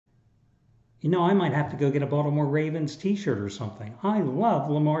You know, I might have to go get a Baltimore Ravens t-shirt or something. I love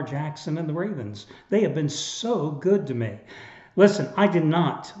Lamar Jackson and the Ravens. They have been so good to me. Listen, I did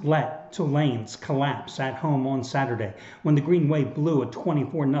not let Tulane's collapse at home on Saturday when the Green Wave blew a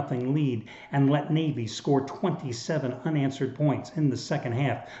 24-0 lead and let Navy score 27 unanswered points in the second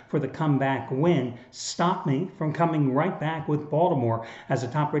half for the comeback win stop me from coming right back with Baltimore as a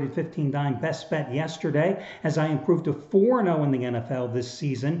top-rated 15-dime best bet yesterday as I improved to 4-0 in the NFL this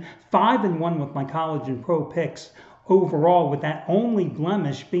season, 5-1 with my college and pro picks overall, with that only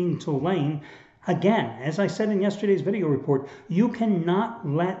blemish being Tulane. Again, as I said in yesterday's video report, you cannot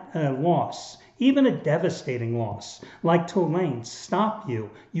let a loss, even a devastating loss like Tulane, stop you.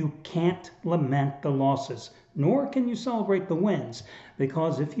 You can't lament the losses, nor can you celebrate the wins.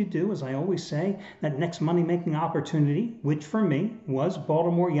 Because if you do, as I always say, that next money-making opportunity, which for me was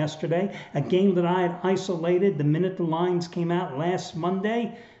Baltimore yesterday, a game that I had isolated the minute the lines came out last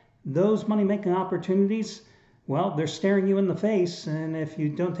Monday, those money-making opportunities, well, they're staring you in the face, and if you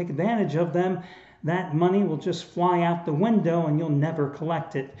don't take advantage of them, that money will just fly out the window and you'll never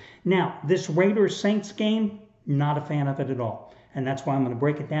collect it. Now, this Raiders-Saints game, not a fan of it at all. And that's why I'm going to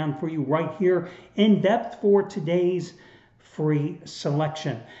break it down for you right here in depth for today's free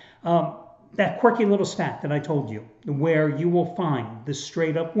selection. That quirky little stat that I told you, where you will find the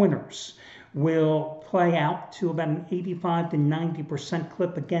straight-up winners will play out to about an 85 to 90%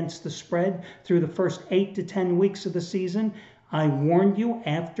 clip against the spread through the first 8 to 10 weeks of the season. I warned you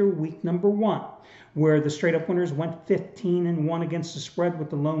after week number 1, where the straight-up winners went 15-1 against the spread, with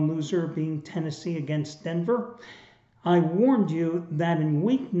the lone loser being Tennessee against Denver. I warned you that in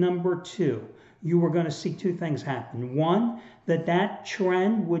week number 2, you were going to see two things happen. One, that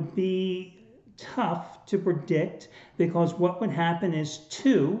trend would be tough to predict, because what would happen is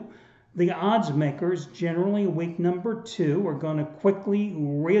the odds makers generally week number 2 are going to quickly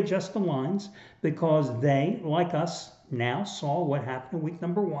readjust the lines, because they, like us, now saw what happened in week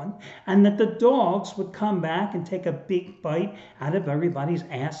number 1, and that the dogs would come back and take a big bite out of everybody's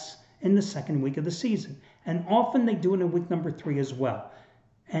ass in the second week of the season. And often they do it in week number 3 as well.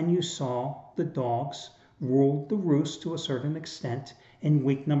 And you saw the dogs ruled the roost to a certain extent in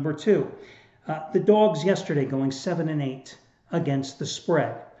week number 2. The dogs yesterday going 7-8 against the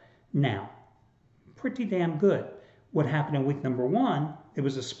spread. Now, pretty damn good. What happened in week number 1, it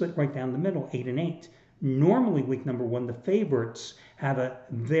was a split right down the middle, 8-8. Normally, week number 1, the favorites have a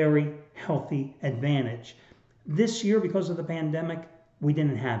very healthy advantage. This year, because of the pandemic, we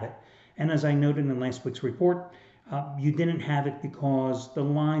didn't have it. And as I noted in last week's report, you didn't have it because the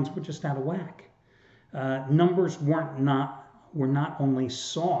lines were just out of whack. Numbers were not only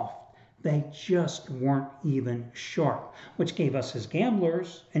soft, they just weren't even sharp, which gave us as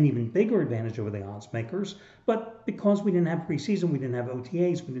gamblers an even bigger advantage over the odds makers. But because we didn't have preseason, we didn't have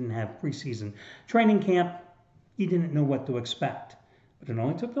OTAs, we didn't have preseason training camp, you didn't know what to expect. But it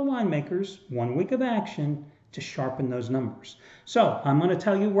only took the line makers 1 week of action to sharpen those numbers. So I'm going to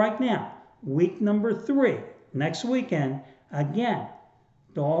tell you right now, week number 3, next weekend, again,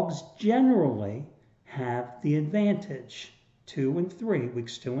 dogs generally have the advantage. 2 and 3,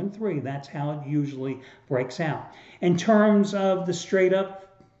 weeks 2 and 3, that's how it usually breaks out. In terms of the straight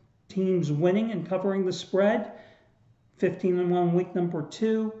up teams winning and covering the spread, 15-1 week number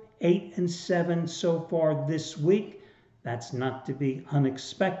 2, 8-7 so far this week. That's not to be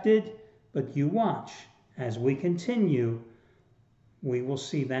unexpected, but you watch. As we continue, we will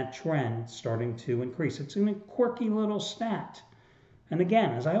see that trend starting to increase. It's a quirky little stat. And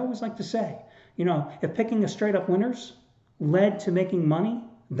again, as I always like to say, you know, if picking a straight up winners led to making money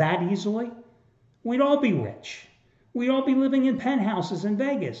that easily, we'd all be rich. We'd all be living in penthouses in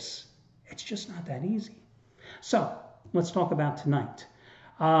Vegas. It's just not that easy. So let's talk about tonight.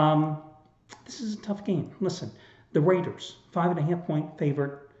 This is a tough game. Listen, the Raiders, 5.5-point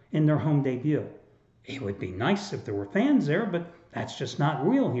favorite in their home debut. It would be nice if there were fans there, but that's just not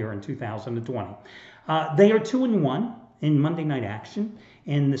real here in 2020. They are 2-1 in Monday night action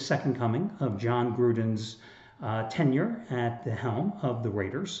in the second coming of John Gruden's tenure at the helm of the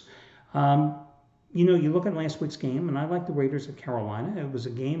Raiders. You know, you look at last week's game, and I like the Raiders at Carolina. It was a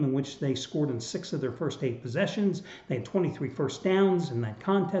game in which they scored in 6 of their first 8 possessions. They had 23 first downs in that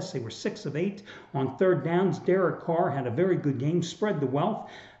contest. They were 6 of 8 on third downs. Derek Carr had a very good game, spread the wealth,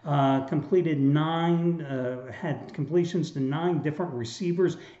 completed 9, had completions to 9 different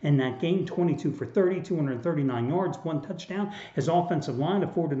receivers in that game, 22 for 30, 239 yards, 1 touchdown. His offensive line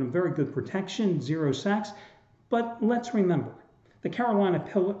afforded him very good protection, 0 sacks. But let's remember, the Carolina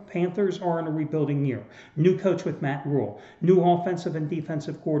Panthers are in a rebuilding year. New coach with Matt Rule, new offensive and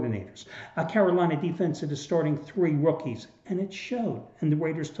defensive coordinators, a Carolina defense that is starting 3 rookies, and it showed, and the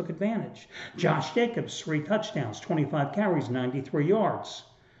Raiders took advantage. Josh Jacobs, 3 touchdowns, 25 carries, 93 yards.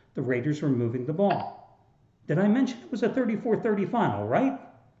 The Raiders were moving the ball. Did I mention it was a 34-30 final, right?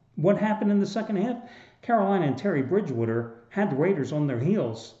 What happened in the second half? Carolina and Terry Bridgewater had the Raiders on their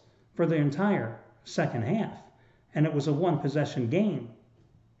heels for the entire second half, and it was a one-possession game,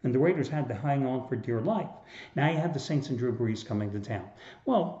 and the Raiders had to hang on for dear life. Now you have the Saints and Drew Brees coming to town.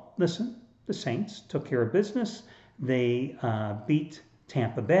 Well, listen, the Saints took care of business. They beat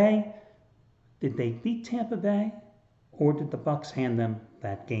Tampa Bay. Did they beat Tampa Bay, or did the Bucs hand them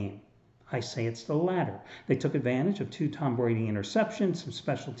that game? I say it's the latter. They took advantage of 2 Tom Brady interceptions, some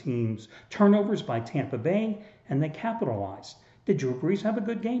special teams turnovers by Tampa Bay, and they capitalized. Did Drew Brees have a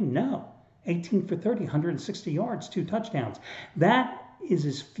good game? No. 18 for 30, 160 yards, 2 touchdowns. That is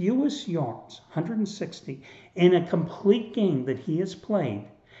his fewest yards, 160, in a complete game that he has played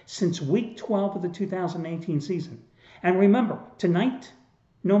since week 12 of the 2018 season. And remember, tonight,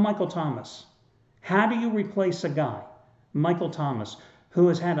 no Michael Thomas. How do you replace a guy, Michael Thomas, who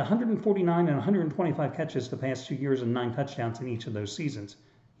has had 149 and 125 catches the past 2 years and 9 touchdowns in each of those seasons?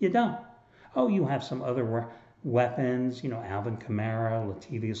 You don't. Oh, you have some other weapons, Alvin Kamara,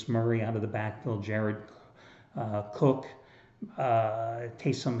 Latavius Murray out of the backfield, Jared Cook,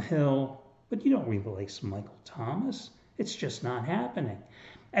 Taysom Hill, but you don't replace Michael Thomas. It's just not happening.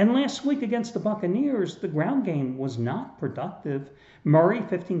 And last week against the Buccaneers, the ground game was not productive. Murray,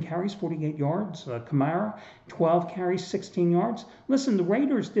 15 carries, 48 yards. Kamara, 12 carries, 16 yards. Listen, the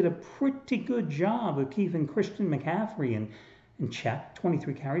Raiders did a pretty good job of keeping Christian McCaffrey in check.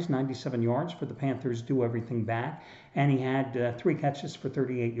 23 carries, 97 yards for the Panthers, do everything back. And he had 3 catches for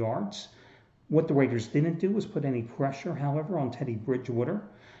 38 yards. What the Raiders didn't do was put any pressure, however, on Teddy Bridgewater.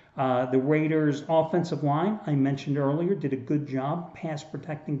 The Raiders' offensive line, I mentioned earlier, did a good job pass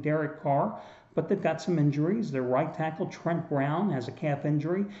protecting Derek Carr, but they've got some injuries. Their right tackle, Trent Brown, has a calf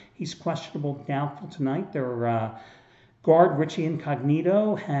injury. He's questionable, doubtful tonight. Their guard, Richie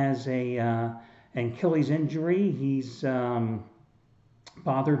Incognito, has an Achilles injury. He's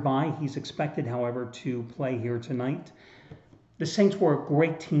bothered by. He's expected, however, to play here tonight. The Saints were a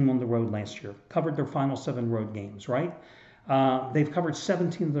great team on the road last year. Covered their final 7 road games, right? They've covered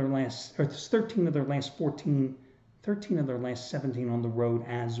 13 of their last 14, 13 of their last 17 on the road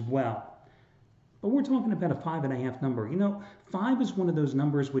as well. But we're talking about a 5.5 number. 5 is one of those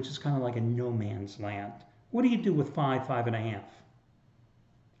numbers which is kind of like a no man's land. What do you do with 5, 5.5?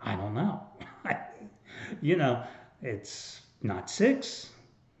 I don't know. It's not 6.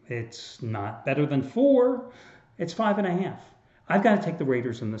 It's not better than 4. It's 5.5. I've got to take the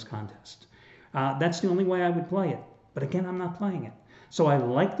Raiders in this contest. That's the only way I would play it. But again, I'm not playing it. So I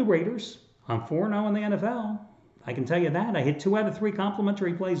like the Raiders. I'm 4-0 in the NFL. I can tell you that. I hit 2 out of 3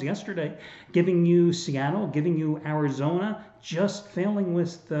 complimentary plays yesterday, giving you Seattle, giving you Arizona, just failing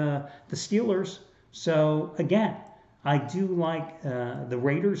with the Steelers. So again, I do like the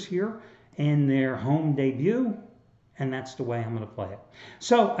Raiders here in their home debut, and that's the way I'm going to play it.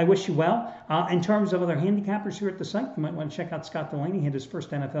 So I wish you well. In terms of other handicappers here at the site, you might want to check out Scott Delaney. He had his first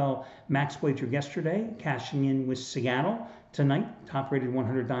NFL max wager yesterday, cashing in with Seattle. Tonight, top-rated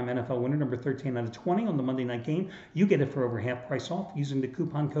 100 dime NFL winner, number 13 out of 20 on the Monday night game. You get it for over half price off using the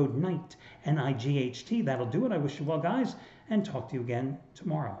coupon code NIGHT, N-I-G-H-T. That'll do it. I wish you well, guys, and talk to you again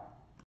tomorrow.